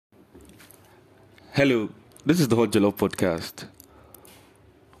Hello, this is the Hot Jollof Podcast.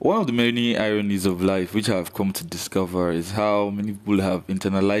 One of the many ironies of life which I have come to discover is how many people have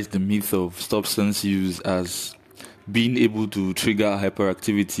internalized the myth of substance use as being able to trigger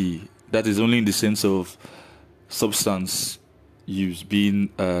hyperactivity. That is only in the sense of substance use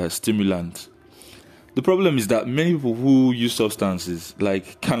being a stimulant. The problem is that many people who use substances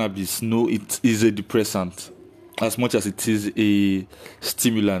like cannabis know it is a depressant as much as it is a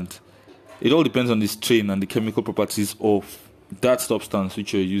stimulant. It all depends on the strain and the chemical properties of that substance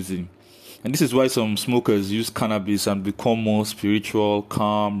which you're using. And this is why some smokers use cannabis and become more spiritual,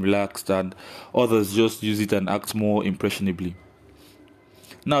 calm, relaxed, and others just use it and act more impressionably.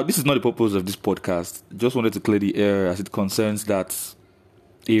 Now, this is not the purpose of this podcast. Just wanted to clear the air as it concerns that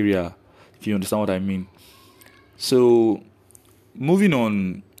area, if you understand what I mean. So, moving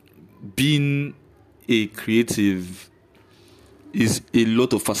on, being a creative is a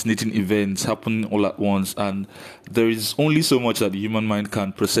lot of fascinating events happening all at once, and there is only so much that the human mind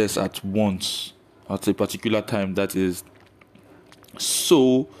can process at once at a particular time, that is.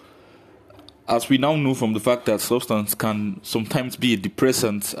 So, as we now know from the fact that substance can sometimes be a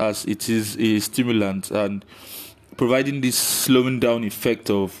depressant as it is a stimulant, and providing this slowing down effect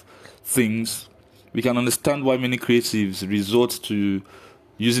of things, we can understand why many creatives resort to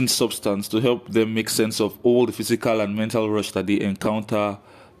using substance to help them make sense of all the physical and mental rush that they encounter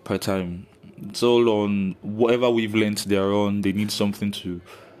per time. It's all on whatever wavelength they're on. They need something to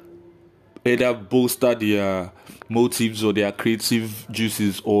either bolster their motives or their creative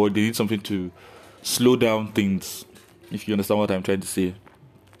juices, or they need something to slow down things, if you understand what I'm trying to say.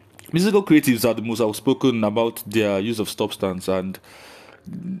 Musical creatives are the most outspoken about their use of substance, and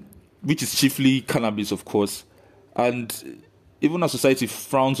which is chiefly cannabis, of course. And even as society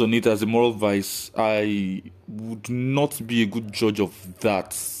frowns on it as a moral vice, I would not be a good judge of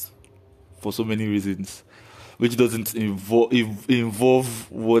that for so many reasons, which doesn't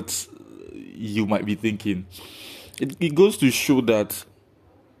involve what you might be thinking. It goes to show that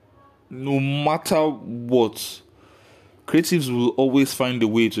no matter what, creatives will always find a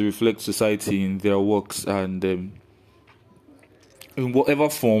way to reflect society in their works, and in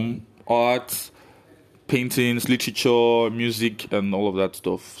whatever form, art, paintings, literature, music, and all of that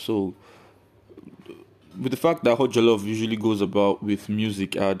stuff. So, with the fact that Hot Jollof usually goes about with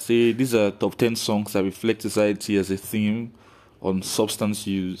music, I'd say these are top 10 songs that reflect society as a theme on substance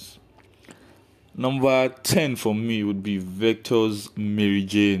use. Number 10 for me would be Vector's Mary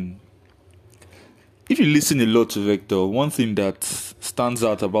Jane. If you listen a lot to Vector, one thing that stands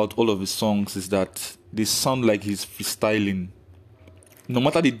out about all of his songs is that they sound like he's freestyling. No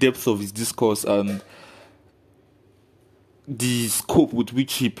matter the depth of his discourse and the scope with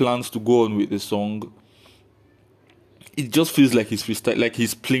which he plans to go on with the song, it just feels like he's freestyle, like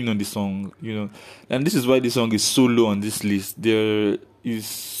he's playing on the song, And this is why the song is so low on this list. There is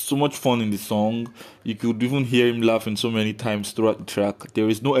so much fun in the song. You could even hear him laughing so many times throughout the track. There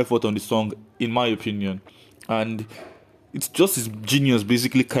is no effort on the song, in my opinion, and it's just his genius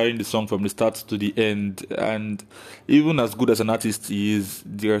basically carrying the song from the start to the end. And even as good as an artist he is,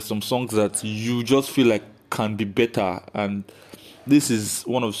 there are some songs that you just feel like can be better, and this is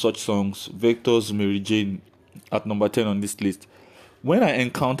one of such songs. Vector's Mary Jane at number 10 on this list. When I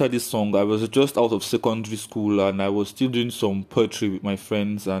encountered this song, I was just out of secondary school and I was still doing some poetry with my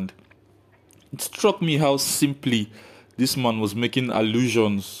friends, and it struck me how simply this man was making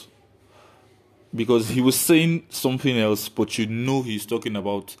allusions, because he was saying something else, but he's talking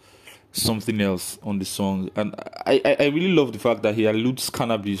about something else on the song. And I really love the fact that he alludes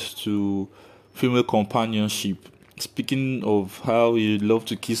cannabis to female companionship, speaking of how he'd love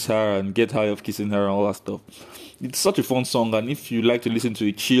to kiss her and get high off kissing her and all that stuff. It's such a fun song, and if you like to listen to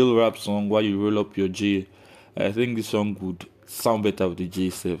a chill rap song while you roll up your J, I think this song would sound better with the J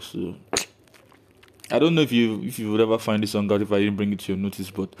itself. So I don't know if you would ever find this song out if I didn't bring it to your notice,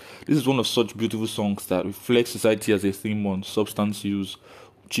 but this is one of such beautiful songs that reflects society as a theme on substance use,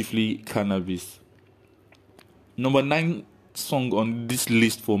 chiefly cannabis. Number 9 song on this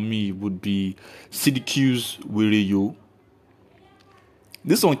list for me would be CDQ's Were Yo.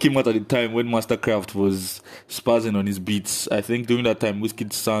 This song came out at the time when Mastercraft was spazzing on his beats. I think during that time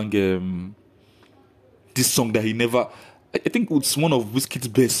Wizkid sang this song that he never, I think it's one of Wizkid's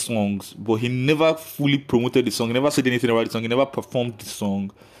best songs, but he never fully promoted the song. He never said anything about the song. He never performed the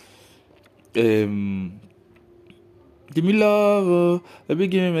song. Give me love, baby,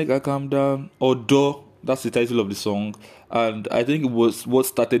 give me make I calm down. Odo, that's the title of the song, and I think it was what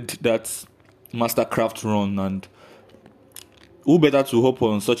started that Mastercraft run. And who better to hop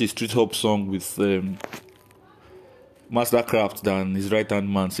on such a street hop song with Mastercraft than his right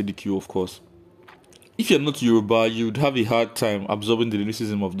hand man CDQ, of course. if you're not Yoruba, you'd have a hard time absorbing the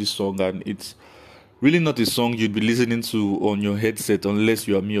lyricism of this song, and it's really not a song you'd be listening to on your headset unless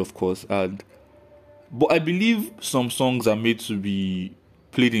you are me, of course. But I believe some songs are made to be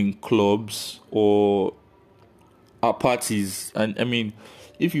played in clubs or at parties. And I mean,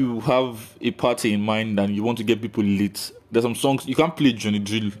 if you have a party in mind and you want to get people lit, there's some songs you can't play Johnny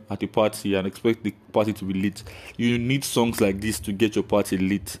Drill at a party and expect the party to be lit. You need songs like this to get your party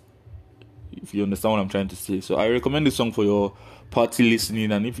lit, if you understand what I'm trying to say. So I recommend this song for your party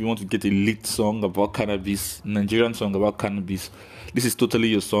listening, and if you want to get a lit song about cannabis, Nigerian song about cannabis, this is totally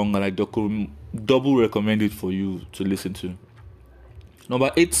your song, and I double recommend it for you to listen to.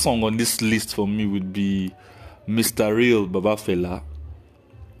 Number 8 song on this list for me would be Mr. Real, Baba Fela.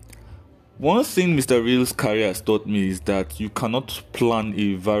 One thing Mr. Real's career has taught me is that you cannot plan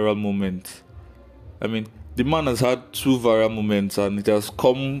a viral moment. I mean, the man has had 2 viral moments, and it has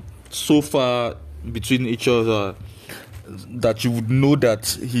come so far between each other that you would know that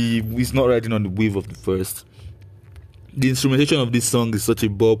he is not riding on the wave of the first. The instrumentation of this song is such a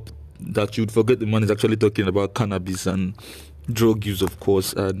bop that you'd forget the man is actually talking about cannabis and drug use, of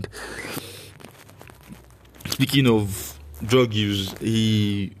course. And speaking of drug use,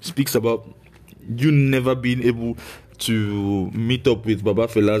 he speaks about you never being able to meet up with Baba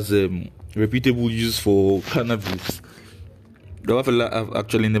Fela's reputable use for cannabis. Baba Fela have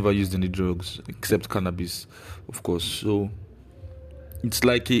actually never used any drugs except cannabis, of course. So it's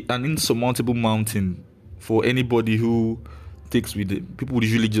like an insurmountable mountain for anybody who takes with it. People would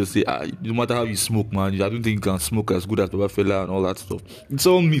usually just say, no matter how you smoke, man, I don't think you can smoke as good as Baba Fela and all that stuff. It's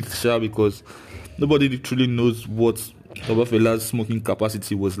all myth, because nobody truly knows what Baba Fela's smoking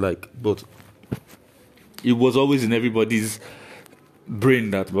capacity was like. But it was always in everybody's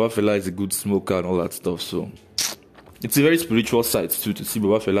brain that Baba Fela is a good smoker and all that stuff. So it's a very spiritual sight too to see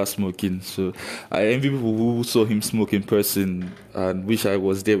Baba Fela smoking. So I envy people who saw him smoke in person and wish I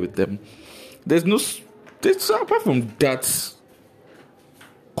was there with them. There's apart from that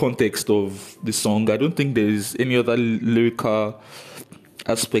context of the song, I don't think there is any other lyrical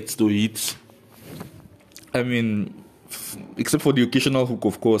aspects to it. I mean, except for the occasional hook,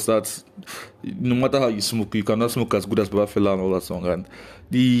 of course, that no matter how you smoke, you cannot smoke as good as Baba Fela and all that song. And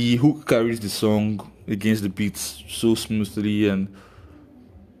the hook carries the song against the beats so smoothly, and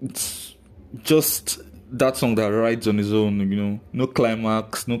it's just that song that rides on its own, no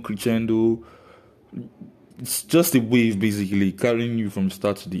climax, no crescendo. It's just a wave, basically, carrying you from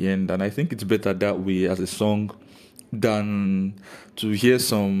start to the end. And I think it's better that way as a song than to hear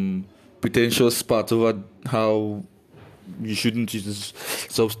some pretentious part over how you shouldn't use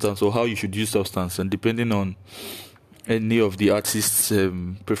substance or how you should use substance. And depending on any of the artist's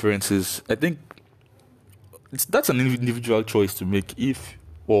preferences, I think that's an individual choice to make if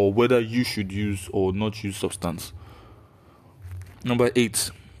or whether you should use or not use substance. Number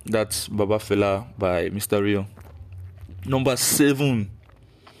 8, that's Baba Fela by Mr. Real. Number 7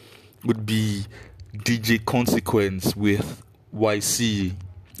 would be DJ Consequence with YC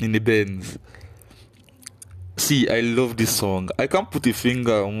in the Benz. See, I love this song. I can't put a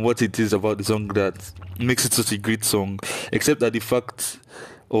finger on what it is about the song that makes it such a great song, except that the fact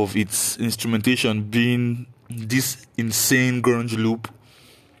of its instrumentation being this insane grunge loop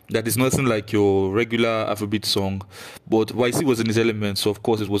that is nothing like your regular Afrobeat song. But YC was in his element, so of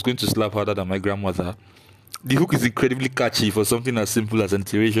course it was going to slap harder than My Grandmother. The hook is incredibly catchy for something as simple as an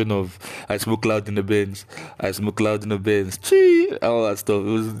iteration of I smoke loud in the Benz, I smoke loud in the Benz, chee, all that stuff.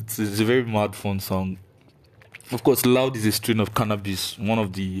 It's a very mad fun song. Of course, loud is a strain of cannabis, one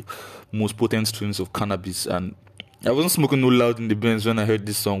of the most potent strains of cannabis, and I wasn't smoking no loud in the Benz when I heard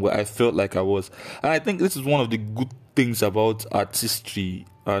this song, but I felt like I was. And I think this is one of the good things about artistry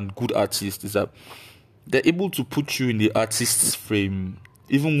and good artists, is that they're able to put you in the artist's frame,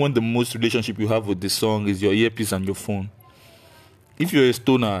 even when the most relationship you have with the song is your earpiece and your phone. If you're a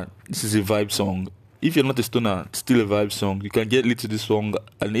stoner, this is a vibe song. If you're not a stoner, it's still a vibe song. You can get lit to this song,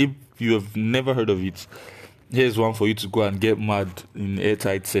 and if you have never heard of it, here's one for you to go and get mad in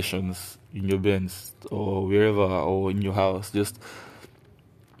airtight sessions in your Benz or wherever, or in your house. Just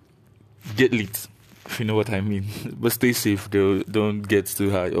get lit, if you know what I mean. But stay safe. Don't get too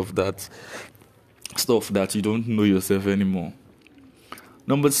high of that stuff that you don't know yourself anymore.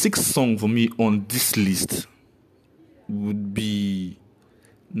 Number 6 song for me on this list would be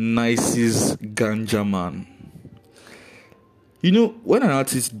Nice's Ganja Man. When an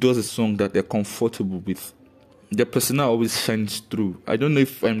artist does a song that they're comfortable with, their persona always shines through. I don't know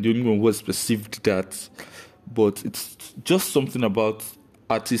if I'm the only one who has perceived that, but it's just something about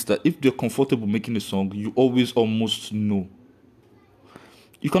artists that if they're comfortable making a song, you always almost know.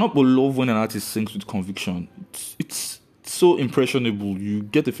 you cannot but love when an artist sings with conviction. It's so impressionable. You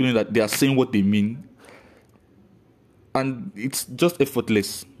get the feeling that they are saying what they mean, and it's just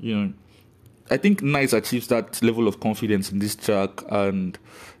effortless. I think Nice achieves that level of confidence in this track, and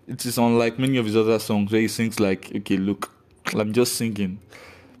it is unlike many of his other songs where he sings like, okay, look, I'm just singing.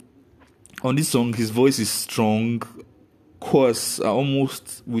 On this song, his voice is strong, coarse,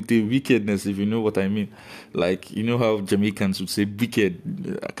 almost with a wickedness, if you know what I mean. Like, you know how Jamaicans would say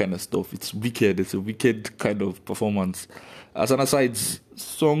wicked, kind of stuff. It's wicked. It's a wicked kind of performance. As an aside,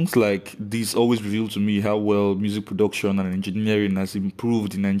 songs like this always reveal to me how well music production and engineering has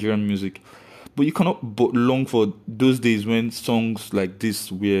improved in Nigerian music. But you cannot but long for those days when songs like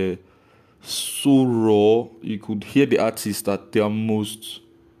this were so raw. You could hear the artist at their most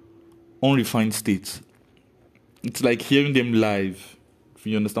unrefined state. It's like hearing them live, if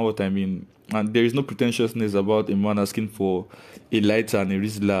you understand what I mean. And there is no pretentiousness about a man asking for a lighter and a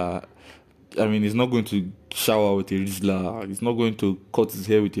Rizla. I mean, he's not going to shower with a Rizla. He's not going to cut his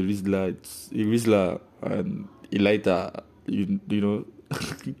hair with a Rizla. It's a Rizla and a lighter, you know.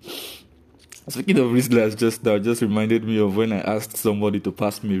 Speaking of Rizlas just now, just reminded me of when I asked somebody to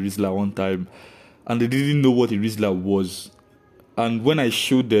pass me a Rizla one time, and they didn't know what a Rizla was. And when I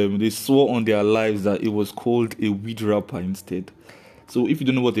showed them, they swore on their lives that it was called a weed wrapper instead. So if you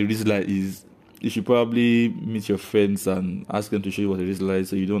don't know what a Rizla is, you should probably meet your friends and ask them to show you what a Rizla is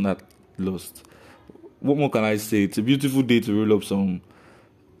so you don't get lost. What more can I say? It's a beautiful day to roll up some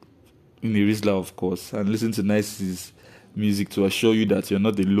in a Rizla, of course, and listen to Nice's music to assure you that you're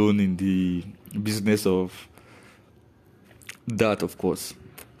not alone in the business of that, of course.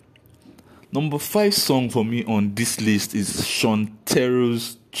 Number 5 song for me on this list is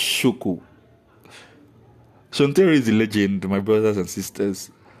Shontero's Choco. Shontero is a legend, my brothers and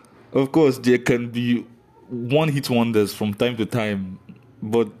sisters. Of course, there can be one-hit wonders from time to time,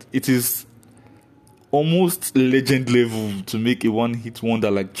 but it is almost legend level to make a one-hit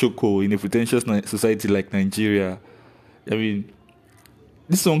wonder like Choco in a pretentious society like Nigeria. I mean,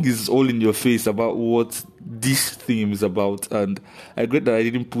 this song is all in your face about what this theme is about, and I regret that I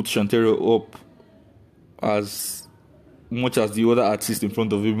didn't put Shantero up as much as the other artists in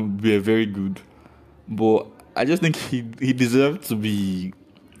front of him were very good. But I just think he deserved to be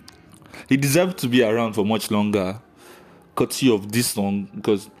around for much longer, courtesy of this song.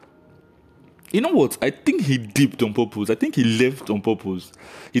 Because you know what? I think he dipped on purpose. I think he left on purpose.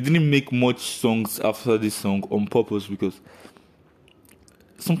 He didn't make much songs after this song on purpose, because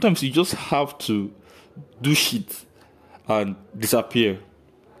sometimes you just have to do shit and disappear.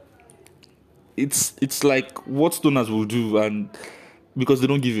 It's like what stoners will do, and because they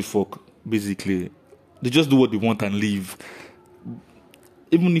don't give a fuck, basically. They just do what they want and leave.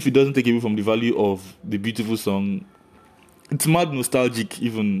 Even if it doesn't take away from the value of the beautiful song, it's mad nostalgic,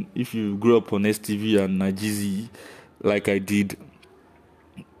 even if you grew up on STV and Najizi like I did.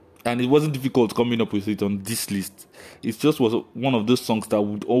 And it wasn't difficult coming up with it on this list. It just was one of those songs that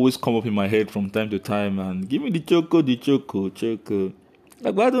would always come up in my head from time to time and give me the choco.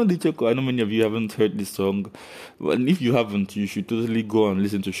 Like, why don't the choco? I know many of you haven't heard this song. And if you haven't, you should totally go and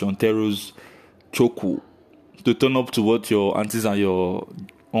listen to Shontero's Choco to turn up to what your aunties and your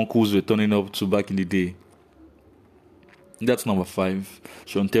uncles were turning up to back in the day. That's number 5,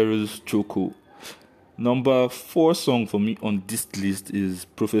 Shontero's Choco. Number 4 song for me on this list is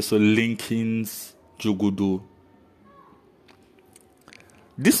Professor Lincoln's Jogodo.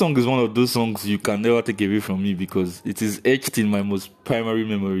 This song is one of those songs you can never take away from me because it is etched in my most primary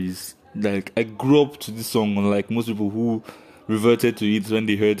memories. Like, I grew up to this song, unlike most people who reverted to it when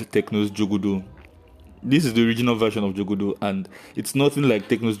they heard Tekno's Jogodo. This is the original version of Jogodo, and it's nothing like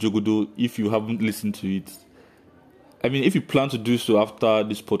Tekno's Jogodo if you haven't listened to it. I mean, if you plan to do so after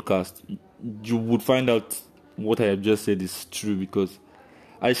this podcast, you would find out what I have just said is true, because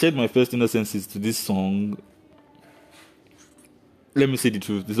I shared my first innocences to this song. Let me say the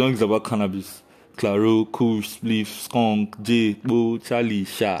truth. The song is about cannabis. Claro, Kush, Spliff, Skunk, J, Bo, Charlie,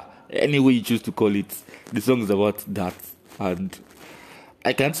 Sha. Any way you choose to call it, the song is about that. And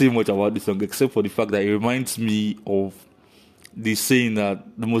I can't say much about the song except for the fact that it reminds me of the saying that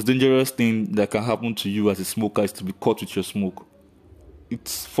the most dangerous thing that can happen to you as a smoker is to be caught with your smoke.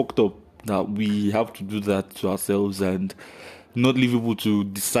 It's fucked up that we have to do that to ourselves and not leave people to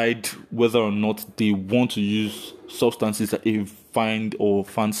decide whether or not they want to use substances that they find or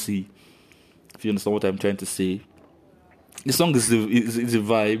fancy, if you understand what I'm trying to say. The song is a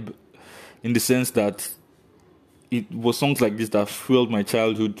vibe in the sense that it was songs like this that fueled my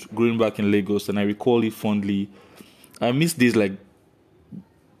childhood growing back in Lagos, and I recall it fondly. I miss days like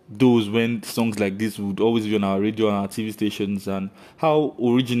those when songs like this would always be on our radio and our TV stations, and how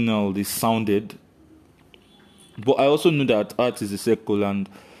original they sounded. But I also knew that art is a circle, and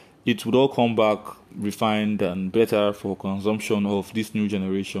it would all come back refined and better for consumption of this new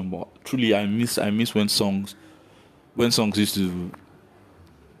generation. But truly, I miss when songs used to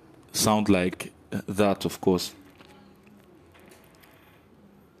sound like that. Of course,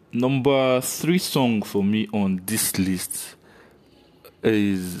 number 3 song for me on this list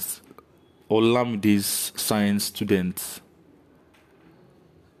is Olamide's Science Student.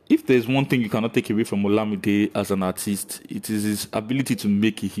 If there's one thing you cannot take away from Olamide as an artist, it is his ability to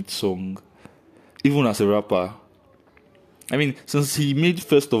make a hit song, even as a rapper. I mean, since he made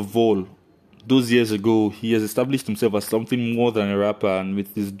First of All those years ago, he has established himself as something more than a rapper, and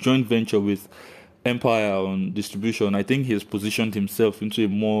with his joint venture with Empire on distribution, I think he has positioned himself into a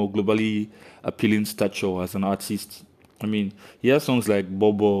more globally appealing stature as an artist. I mean, he has songs like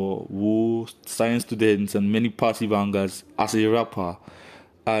Bobo, Woo, Science Students, and many passive bangers as a rapper.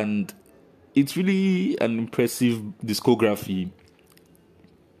 And it's really an impressive discography.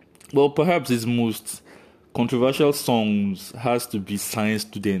 Well, perhaps his most controversial songs has to be Science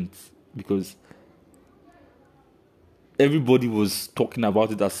Student, because everybody was talking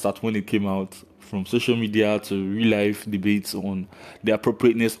about it at start when it came out, from social media to real life debates on the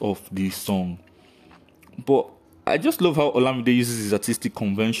appropriateness of the song. But I just love how Olamide uses his artistic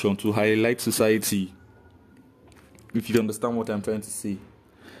convention to highlight society, if you understand what I'm trying to say.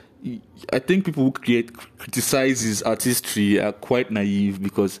 I think people who criticize his artistry are quite naive,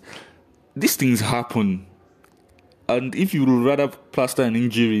 because these things happen. And if you would rather plaster an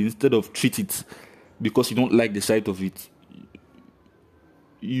injury instead of treat it because you don't like the sight of it,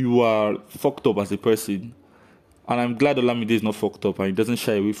 you are fucked up as a person. And I'm glad Olamide is not fucked up and he doesn't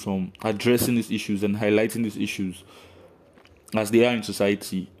shy away from addressing these issues and highlighting these issues as they are in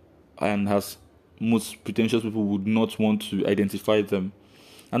society, and as most pretentious people would not want to identify them.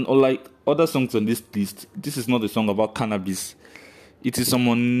 And unlike other songs on this list, this is not a song about cannabis. It is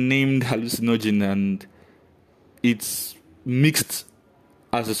someone named Hallucinogen, and it's mixed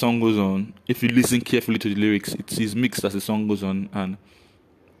as the song goes on. If you listen carefully to the lyrics, it is mixed as the song goes on, and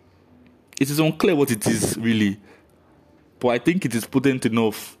it is unclear what it is really. But I think it is potent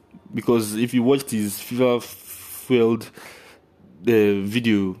enough, because if you watched his fever-filled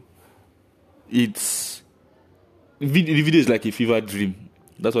video, the video is like a fever dream.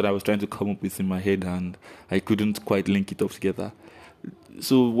 That's what I was trying to come up with in my head, and I couldn't quite link it up together.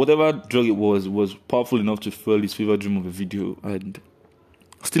 So whatever drug it was powerful enough to fuel his fever dream of a video, and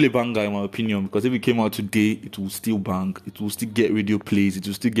still a banger in my opinion, because if it came out today, it will still bang. It will still get radio plays. It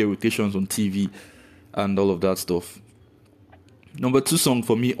will still get rotations on TV and all of that stuff. Number 2 song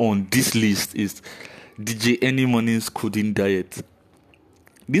for me on this list is DJ Any Money's Coding Diet.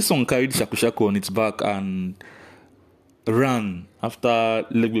 This song carried Shaku Shaku on its back and ran after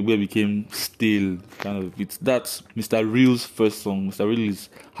Legbegbe became stale, kind of. That's Mr. Real's first song. Mr. Real is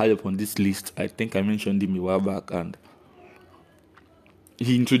high up on this list. I think I mentioned him a while back, and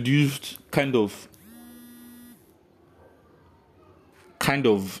he introduced kind of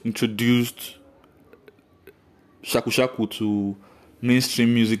introduced Shaku Shaku to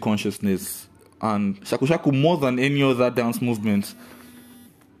mainstream music consciousness. And Shaku Shaku, more than any other dance movement,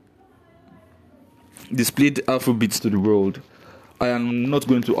 displayed Afrobeats to the world. I am not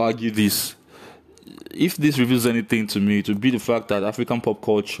going to argue this. If this reveals anything to me, it would be the fact that African pop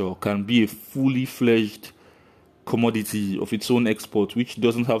culture can be a fully fledged commodity of its own export, which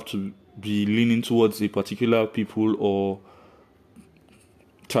doesn't have to be leaning towards a particular people or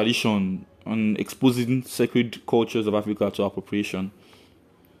tradition, and exposing sacred cultures of Africa to appropriation.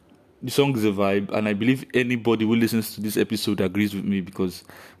 The song is a vibe, and I believe anybody who listens to this episode agrees with me, because,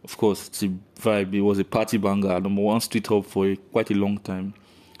 of course, it's a vibe. It was a party banger, number 1 street hop for quite a long time.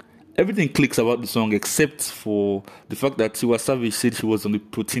 Everything clicks about the song except for the fact that Tiwa Savage said she was on the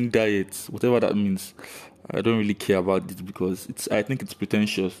protein diet, whatever that means. I don't really care about it, because I think it's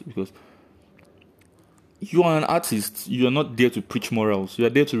pretentious, because you are an artist. You are not there to preach morals. You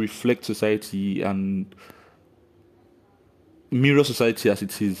are there to reflect society and mirror society as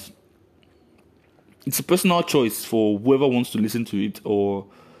it is. It's a personal choice for whoever wants to listen to it or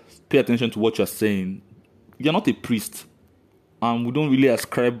pay attention to what you're saying. You're not a priest, and we don't really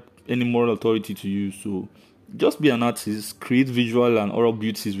ascribe any moral authority to you. So just be an artist, create visual and oral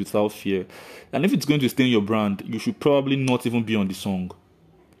beauties without fear. And if it's going to stain your brand, you should probably not even be on the song.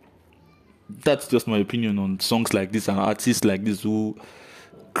 That's just my opinion on songs like this and artists like this who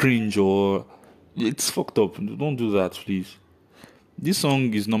cringe, or it's fucked up. Don't do that, please. This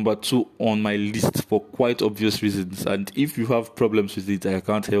song is number 2 on my list for quite obvious reasons. And if you have problems with it, I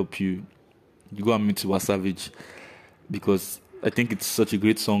can't help you. You go and meet Tiwa Savage, because I think it's such a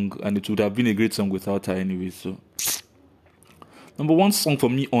great song, and it would have been a great song without her anyway. So, number 1 song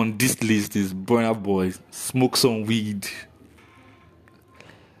for me on this list is Burna Boy, Smoke Some Weed.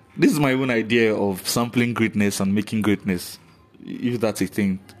 This is my own idea of sampling greatness and making greatness, if that's a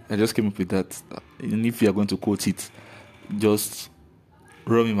thing. I just came up with that. And if you are going to quote it, just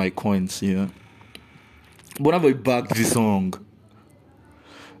rub me my coins, you know. Burna Boy bagged this song.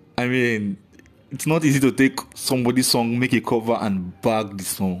 I mean, it's not easy to take somebody's song, make a cover, and bag the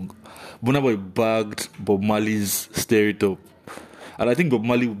song. Burna Boy bagged Bob Marley's Stir It Up. And I think Bob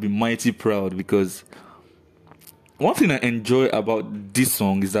Marley would be mighty proud, because one thing I enjoy about this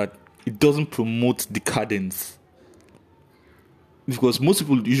song is that it doesn't promote decadence. Because most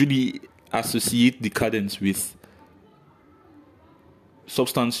people usually associate decadence with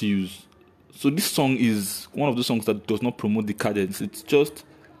substance use. So this song is one of the songs that does not promote decadence. It's just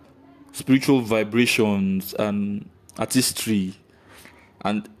spiritual vibrations and artistry.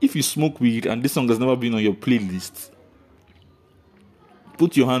 And if you smoke weed and this song has never been on your playlist,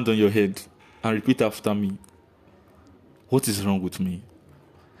 put your hand on your head and repeat after me. What is wrong with me?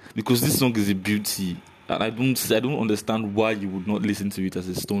 Because this song is a beauty, and I don't understand why you would not listen to it as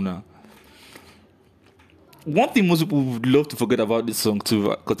a stoner. One thing most people would love to forget about this song too,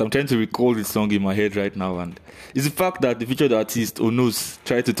 because I'm trying to recall this song in my head right now, and is the fact that the featured artist Onos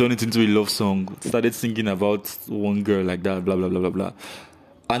tried to turn it into a love song, started singing about one girl like that, blah blah blah blah blah.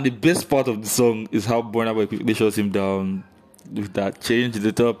 And the best part of the song is how Burna Boy quickly shuts him down with that change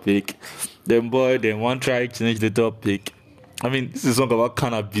the topic. Then one try change the topic. I mean, this is a song about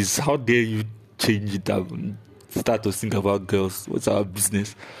cannabis. How dare you change it up and start to sing about girls? What's our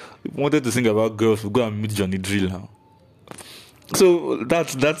business? If we wanted to sing about girls, we'll go and meet Johnny Drill now. So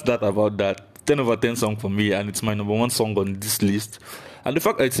that's that about that. 10 over 10 song for me, and it's my number 1 song on this list. And the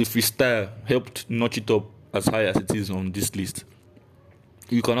fact that it's a freestyle helped notch it up as high as it is on this list.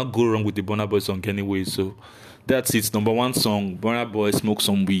 You cannot go wrong with the Burna Boy song anyway. So that's its number 1 song, Burna Boy, Smoke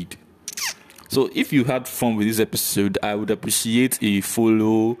Some Weed. So if you had fun with this episode, I would appreciate a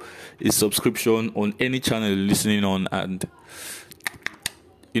follow, a subscription on any channel you're listening on, and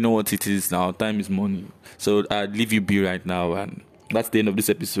you know what it is now, time is money. So I'd leave you be right now, and that's the end of this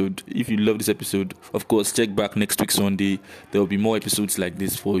episode. If you love this episode, of course, check back next week Sunday. There will be more episodes like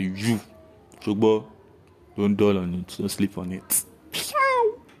this for you. So don't dull on it, don't sleep on it.